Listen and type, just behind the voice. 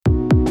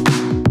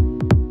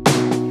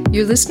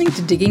You're listening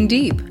to Digging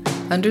Deep,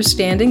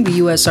 Understanding the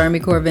U.S. Army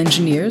Corps of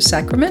Engineers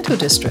Sacramento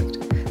District,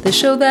 the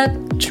show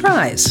that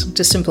tries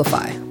to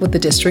simplify what the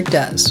district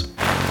does.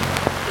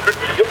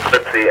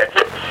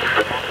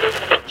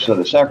 So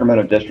the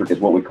Sacramento District is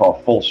what we call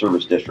full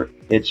service district.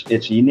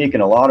 It's unique in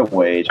a lot of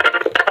ways.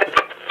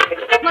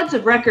 Floods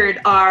of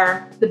record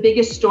are the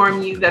biggest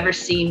storm you've ever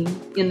seen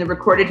in the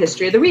recorded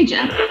history of the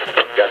region.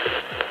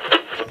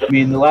 I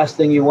mean, the last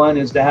thing you want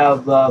is to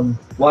have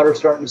water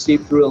starting to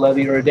seep through a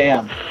levee or a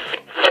dam.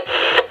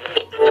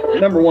 The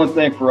number one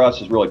thing for us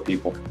is really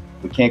people.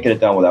 We can't get it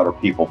done without our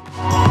people.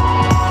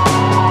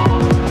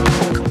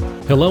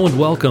 Hello and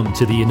welcome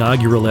to the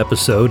inaugural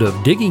episode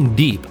of Digging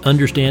Deep,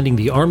 Understanding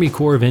the Army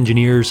Corps of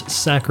Engineers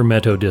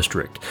Sacramento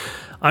District.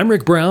 I'm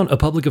Rick Brown, a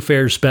public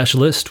affairs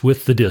specialist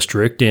with the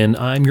district, and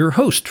I'm your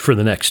host for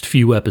the next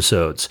few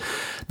episodes.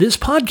 This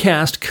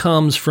podcast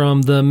comes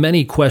from the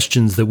many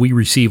questions that we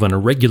receive on a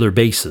regular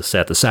basis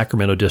at the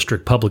Sacramento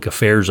District Public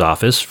Affairs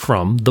Office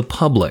from the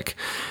public.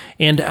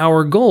 And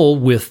our goal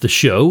with the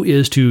show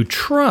is to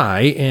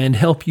try and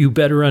help you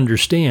better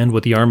understand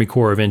what the Army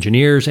Corps of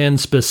Engineers and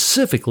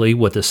specifically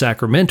what the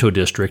Sacramento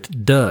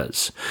District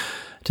does.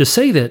 To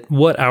say that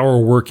what our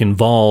work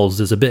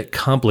involves is a bit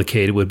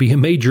complicated would be a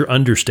major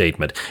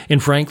understatement,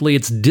 and frankly,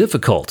 it's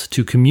difficult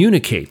to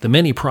communicate the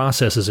many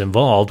processes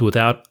involved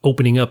without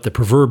opening up the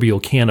proverbial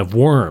can of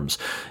worms.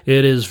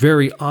 It is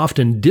very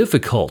often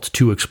difficult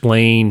to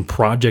explain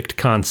Project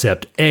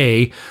Concept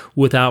A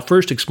without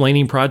first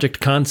explaining Project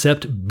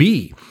Concept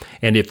B.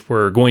 And if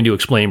we're going to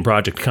explain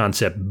Project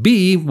Concept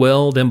B,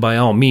 well, then by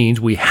all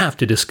means, we have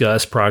to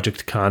discuss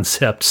Project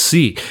Concept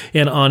C.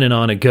 And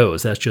on it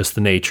goes. That's just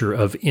the nature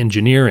of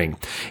engineering.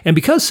 And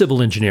because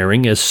civil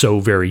engineering is so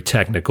very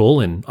technical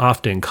and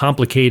often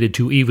complicated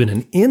to even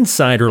an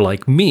insider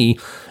like me,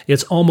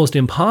 it's almost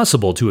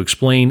impossible to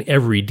explain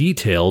every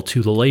detail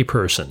to the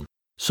layperson.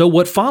 So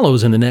what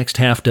follows in the next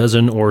half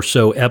dozen or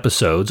so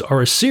episodes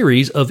are a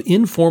series of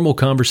informal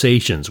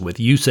conversations with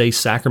USACE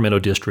Sacramento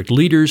District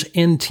leaders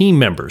and team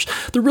members,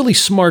 the really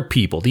smart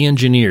people, the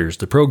engineers,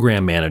 the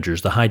program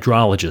managers, the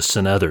hydrologists,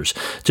 and others,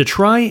 to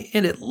try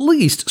and at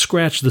least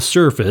scratch the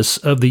surface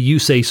of the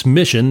USACE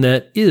mission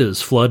that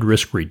is flood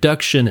risk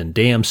reduction and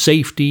dam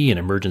safety and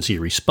emergency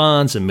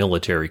response and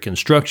military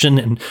construction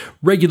and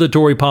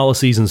regulatory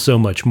policies and so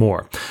much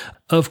more.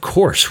 Of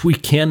course, we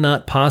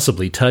cannot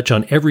possibly touch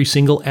on every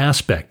single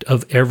aspect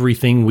of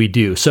everything we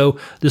do. So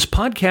this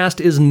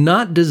podcast is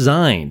not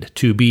designed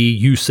to be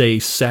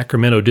USACE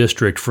Sacramento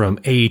District from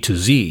A to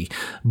Z,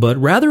 but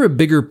rather a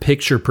bigger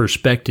picture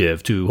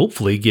perspective to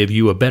hopefully give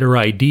you a better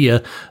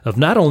idea of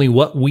not only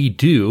what we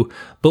do,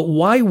 but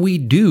why we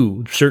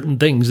do certain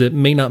things that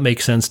may not make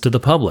sense to the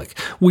public.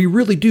 We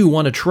really do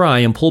want to try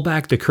and pull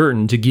back the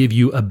curtain to give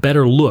you a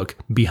better look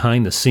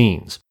behind the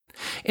scenes.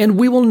 And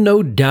we will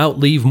no doubt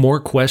leave more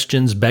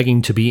questions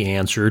begging to be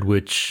answered,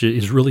 which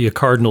is really a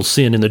cardinal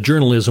sin in the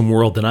journalism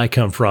world that I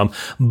come from.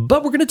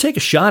 But we're going to take a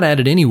shot at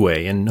it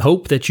anyway and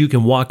hope that you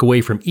can walk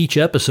away from each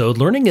episode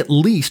learning at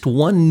least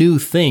one new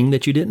thing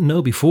that you didn't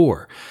know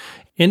before.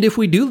 And if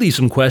we do leave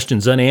some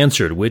questions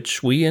unanswered,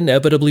 which we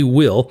inevitably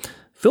will,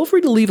 feel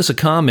free to leave us a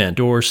comment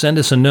or send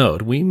us a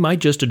note. We might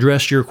just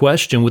address your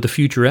question with a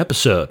future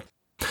episode.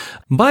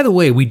 By the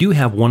way, we do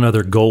have one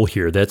other goal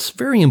here that's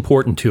very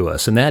important to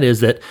us, and that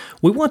is that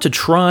we want to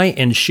try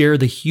and share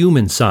the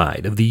human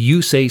side of the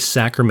USACE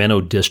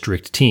Sacramento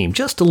District team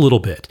just a little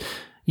bit.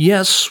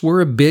 Yes,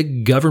 we're a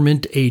big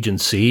government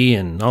agency,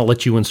 and I'll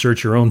let you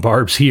insert your own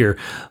barbs here,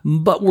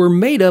 but we're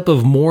made up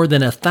of more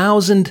than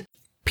 1,000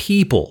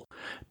 people.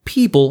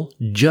 People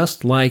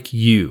just like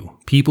you,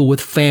 people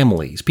with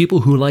families, people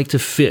who like to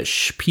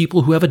fish,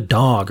 people who have a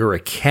dog or a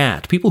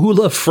cat, people who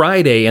love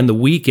Friday and the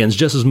weekends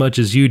just as much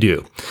as you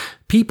do.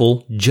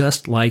 People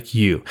just like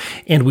you.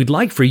 And we'd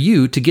like for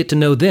you to get to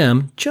know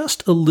them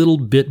just a little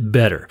bit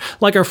better.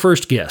 Like our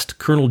first guest,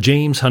 Colonel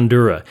James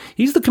Hondura.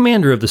 He's the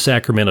commander of the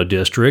Sacramento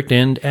District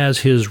and, as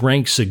his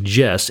rank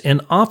suggests,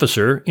 an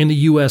officer in the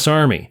U.S.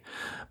 Army.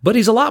 But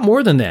he's a lot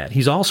more than that.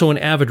 He's also an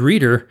avid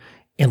reader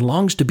and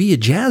longs to be a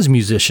jazz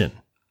musician.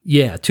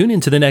 Yeah, tune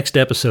into the next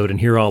episode and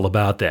hear all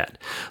about that.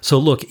 So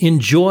look,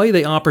 enjoy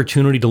the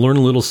opportunity to learn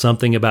a little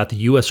something about the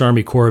U.S.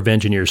 Army Corps of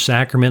Engineers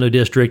Sacramento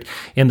District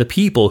and the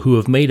people who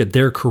have made it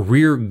their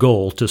career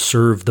goal to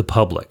serve the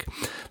public.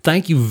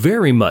 Thank you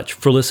very much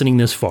for listening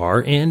this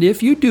far, and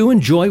if you do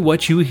enjoy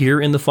what you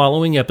hear in the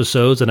following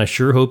episodes, and I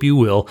sure hope you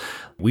will,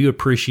 we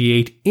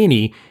appreciate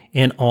any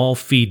and all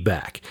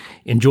feedback.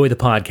 Enjoy the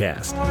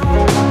podcast.